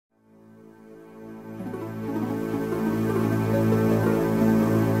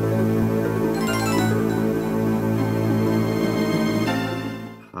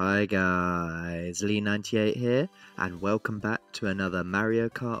guys, Lee98 here, and welcome back to another Mario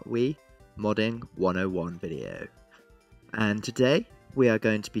Kart Wii Modding 101 video. And today we are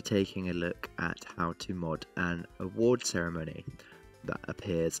going to be taking a look at how to mod an award ceremony that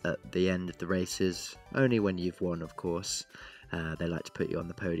appears at the end of the races, only when you've won, of course. They like to put you on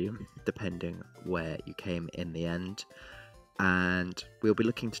the podium, depending where you came in the end. And we'll be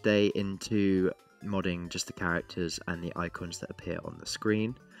looking today into modding just the characters and the icons that appear on the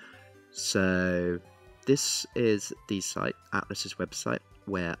screen. So this is the site, Atlas's website,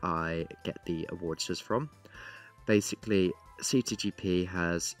 where I get the awardsters from. Basically, CTGP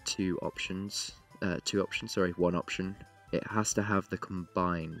has one option. It has to have the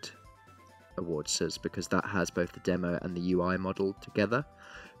combined awardsters because that has both the demo and the UI model together,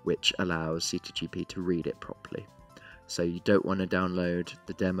 which allows CTGP to read it properly. So you don't want to download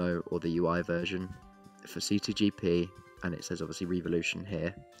the demo or the UI version for CTGP, and it says obviously Revolution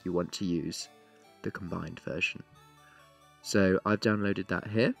here. You want to use the combined version. So I've downloaded that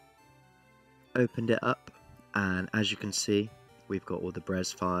here, opened it up, and as you can see, we've got all the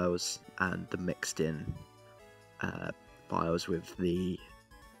Brez files and the mixed in files with the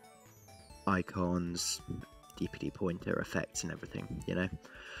icons, DPD pointer effects and everything, you know.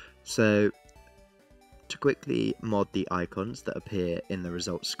 So to quickly mod the icons that appear in the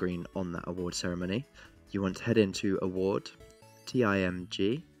results screen on that award ceremony, you want to head into Award,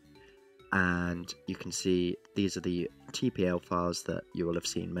 TIMG, and you can see these are the TPL files that you will have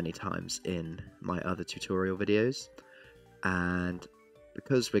seen many times in my other tutorial videos. And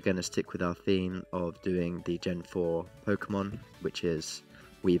because we're going to stick with our theme of doing the Gen 4 Pokemon, which is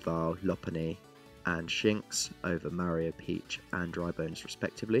Weavile, Lopunny, and Shinx over Mario, Peach, and Drybones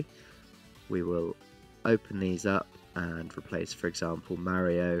respectively, we will open these up and replace, for example,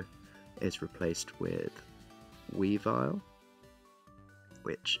 Mario is replaced with Weavile,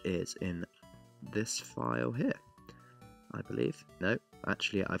 which is in this file here, I believe. No,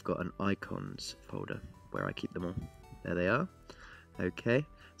 actually I've got an icons folder where I keep them all. There they are. Okay,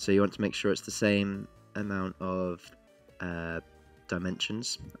 so you want to make sure it's the same amount of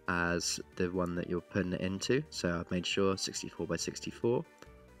dimensions as the one that you're putting it into. So I've made sure 64 by 64.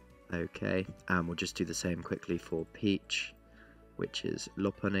 Okay, and we'll just do the same quickly for Peach, which is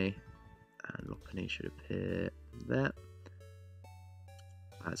Lopunny, and Lopunny should appear there,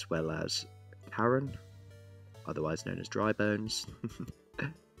 as well as Karen, otherwise known as Drybones.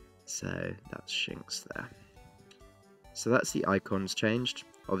 So that's Shinx there. So that's the icons changed.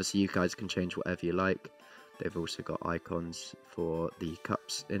 Obviously you guys can change whatever you like. They've also got icons for the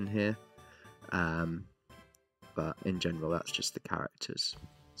cups in here, but in general that's just the characters.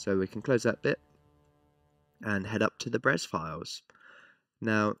 So we can close that bit and head up to the Brez files.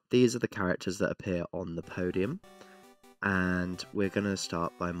 Now these are the characters that appear on the podium, and we're going to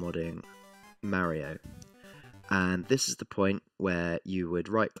start by modding Mario. And this is the point where you would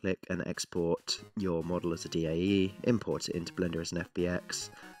right click and export your model as a DAE, import it into Blender as an FBX,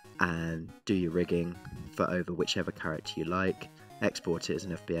 and do your rigging for over whichever character you like, export it as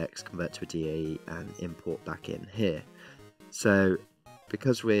an FBX, convert to a DAE, and import back in here. So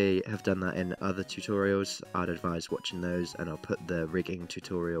because we have done that in other tutorials, I'd advise watching those, and I'll put the rigging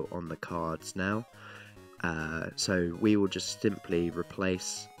tutorial on the cards now. So we will just simply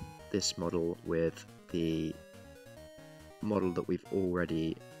replace this model with the model that we've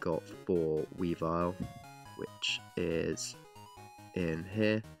already got for Weavile, which is in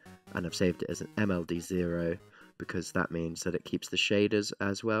here, and I've saved it as an MLD0 because that means that it keeps the shaders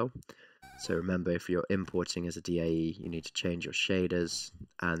as well. So remember, if you're importing as a DAE, you need to change your shaders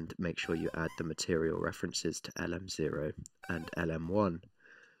and make sure you add the material references to LM0 and LM1.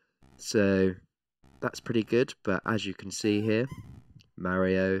 So that's pretty good, but as you can see here,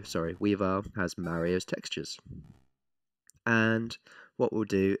 Weavile has Mario's textures. And what we'll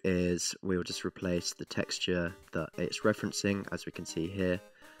do is we'll just replace the texture that it's referencing, as we can see here.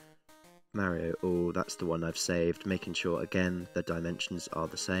 Mario, oh, that's the one I've saved, making sure again the dimensions are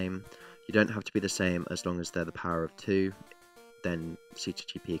the same. You don't have to be the same as long as they're the power of 2, then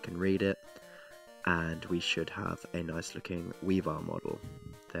CTGP can read it, and we should have a nice looking Weavile model.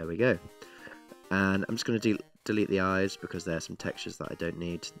 There we go. And I'm just going to delete the eyes because there are some textures that I don't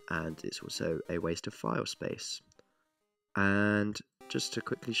need, and it's also a waste of file space. And just to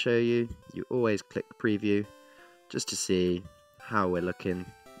quickly show you, you always click preview just to see how we're looking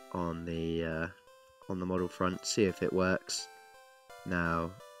on the model front, see if it works.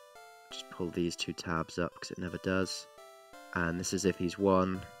 Now just pull these two tabs up because it never does, and this is if he's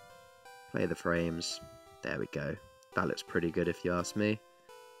won. Play the frames. There we go. That looks pretty good if you ask me.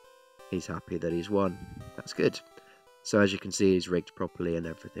 He's happy that he's won. That's good. So as you can see, he's rigged properly and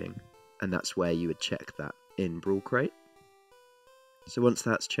everything, and that's where you would check that in Brawl Crate. So once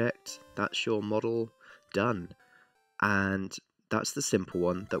that's checked, that's your model done, and that's the simple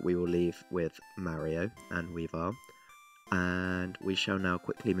one that we will leave with Mario and Weavar. And we shall now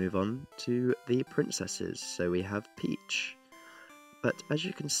quickly move on to the princesses. So we have Peach, but as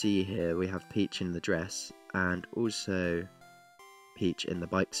you can see here, we have Peach in the dress and also Peach in the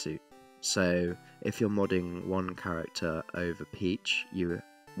bike suit. So if you're modding one character over Peach, you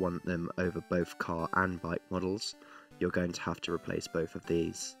want them over both car and bike models, you're going to have to replace both of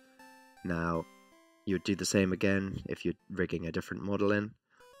these. Now, you would do the same again if you're rigging a different model in,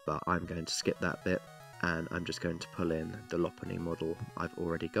 but I'm going to skip that bit, and I'm just going to pull in the Lopunny model I've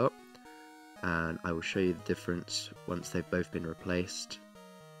already got, and I will show you the difference once they've both been replaced.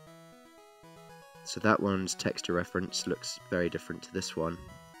 So that one's texture reference looks very different to this one,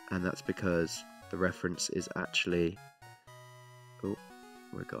 and that's because the reference is actually... Oh,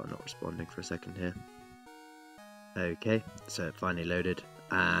 we got not responding for a second here. Okay, so it finally loaded,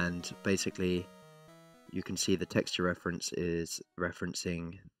 and basically you can see the texture reference is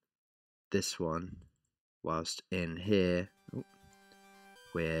referencing this one, whilst in here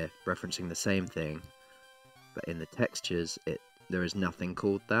we're referencing the same thing, but in the textures there is nothing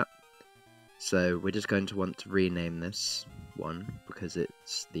called that. So we're just going to want to rename this one because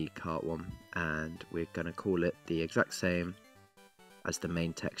it's the cart one, and we're going to call it the exact same as the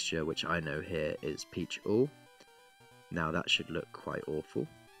main texture, which I know here is Peach All. Now that should look quite awful.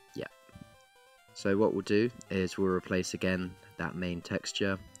 Yeah. So what we'll do is we'll replace again that main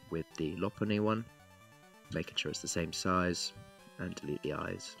texture with the Lopunny one, making sure it's the same size, and delete the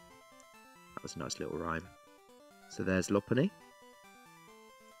eyes. That was a nice little rhyme. So there's Lopunny.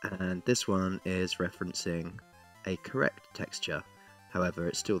 And this one is referencing a correct texture, however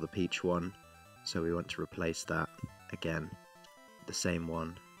it's still the Peach one, so we want to replace that again, the same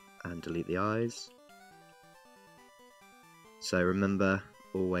one, and delete the eyes. So remember,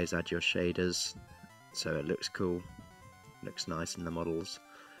 always add your shaders so it looks cool, looks nice in the models,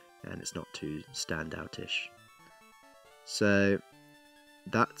 and it's not too standoutish. So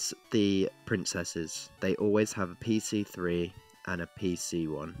that's the princesses. They always have a PC3 and a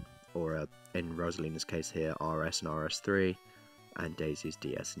PC1, or in Rosalina's case here, RS and RS3, and Daisy's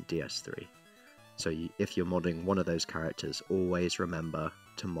DS and DS3. So if you're modding one of those characters, always remember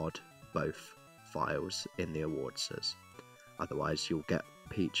to mod both files in the awards. Otherwise you'll get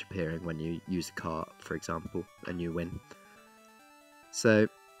Peach appearing when you use a cart, for example, and you win. So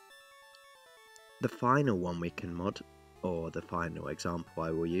the final one we can mod, or the final example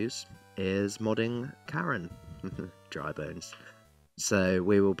I will use, is modding Karen. Drybones. So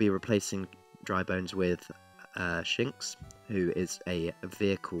we will be replacing Drybones with Shinx, who is a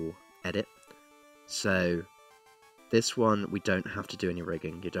vehicle edit. So this one we don't have to do any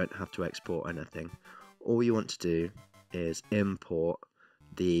rigging, you don't have to export anything. All you want to do is import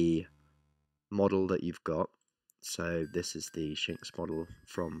the model that you've got. So this is the Shinx model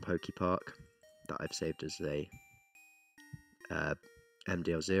from Pokepark that I've saved as a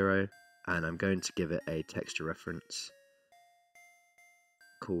MDL0, and I'm going to give it a texture reference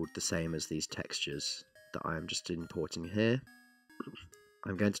called the same as these textures that I am just importing here.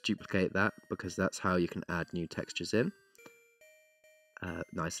 I'm going to duplicate that because that's how you can add new textures in.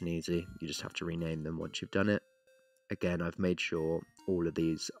 Nice and easy, you just have to rename them once you've done it. Again, I've made sure all of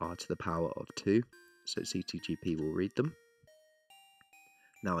these are to the power of 2, so CTGP will read them.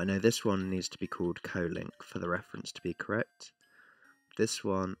 Now I know this one needs to be called colink for the reference to be correct. This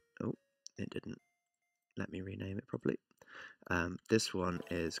one, oh, it didn't let me rename it properly. This one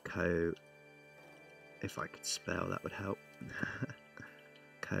is if I could spell that would help.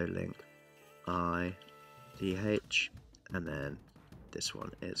 Colink IDH, and then this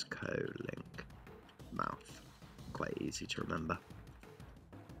one is colink mouth. Quite easy to remember.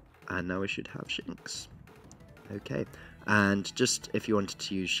 And now we should have Shinx. Okay, and just if you wanted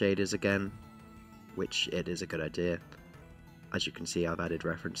to use shaders again, which it is a good idea, as you can see I've added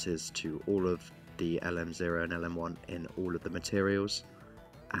references to all of the LM0 and LM1 in all of the materials,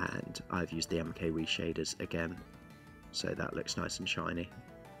 and I've used the MKWii shaders again, so that looks nice and shiny.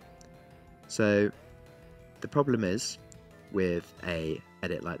 So the problem is with a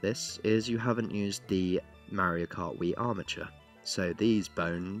edit like this is you haven't used the Mario Kart Wii armature, so these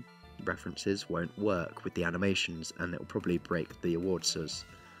bone references won't work with the animations and it will probably break the awards.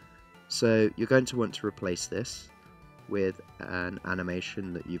 So you're going to want to replace this with an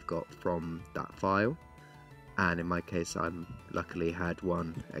animation that you've got from that file, and in my case I'm luckily had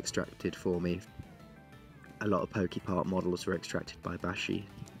one extracted for me. A lot of Pokepark models were extracted by Bashi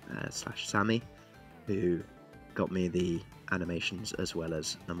 / Sammy, who got me the animations as well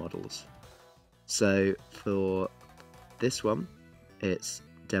as the models. So for this one, it's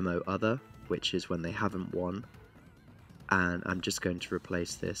demo other, which is when they haven't won, and I'm just going to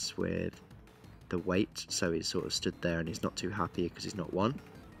replace this with the wait, so he's sort of stood there and he's not too happy because he's not won.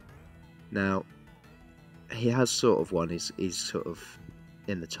 Now he has sort of won, he's sort of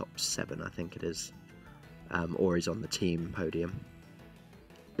in the top 7, I think it is, or he's on the team podium.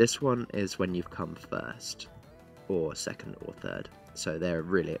 This one is when you've come first, or second or third, so they're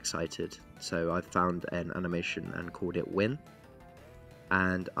really excited. So I've found an animation and called it win,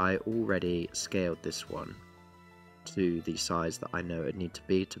 and I already scaled this one to the size that I know it need to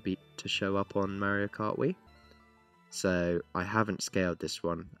be to show up on Mario Kart Wii. So I haven't scaled this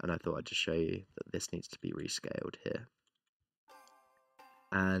one, and I thought I'd just show you that this needs to be rescaled here.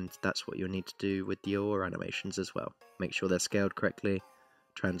 And that's what you'll need to do with your animations as well. Make sure they're scaled correctly,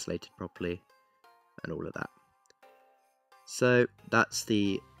 translated properly, and all of that. So that's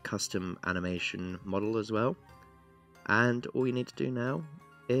the custom animation model as well. And all you need to do now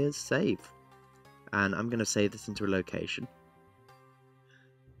is save. And I'm going to save this into a location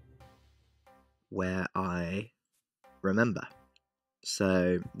where I remember.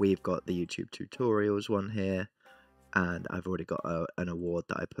 So we've got the YouTube tutorials one here, and I've already got an award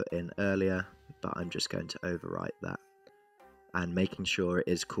that I put in earlier, but I'm just going to overwrite that and making sure it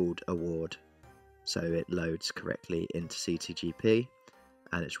is called award, so it loads correctly into CTGP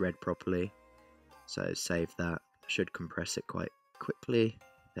and it's read properly. So save that, should compress it quite quickly.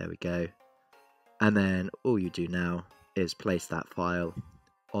 There we go. And then all you do now is place that file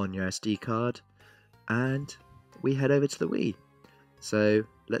on your SD card, and we head over to the Wii. So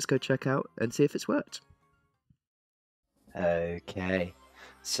let's go check out and see if it's worked. Okay,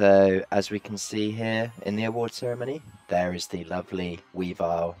 so as we can see here in the award ceremony, there is the lovely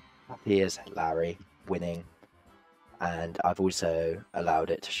Weavile, happy as Larry, winning. And I've also allowed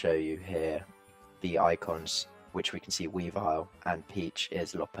it to show you here the icons, which we can see Weavile, and Peach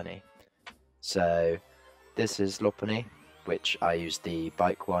is Lopunny. So this is Lopunny, which I used the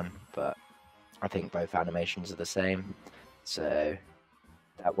bike one, but I think both animations are the same. So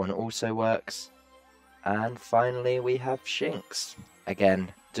that one also works. And finally we have Shinx,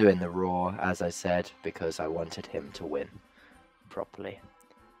 again doing the roar as I said, because I wanted him to win properly.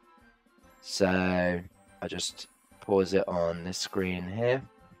 So I just pause it on this screen here,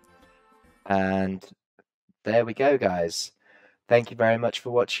 and there we go, guys. Thank you very much for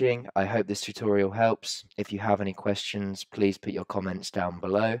watching. I hope this tutorial helps. If you have any questions, please put your comments down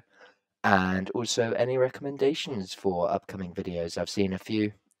below, and also any recommendations for upcoming videos. I've seen a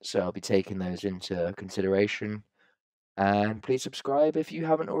few, so I'll be taking those into consideration. And please subscribe if you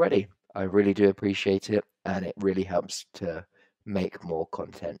haven't already. I really do appreciate it, and it really helps to make more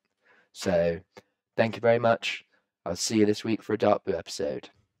content. So thank you very much. I'll see you this week for a Dark Blue episode.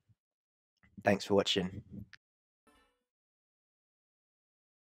 Thanks for watching.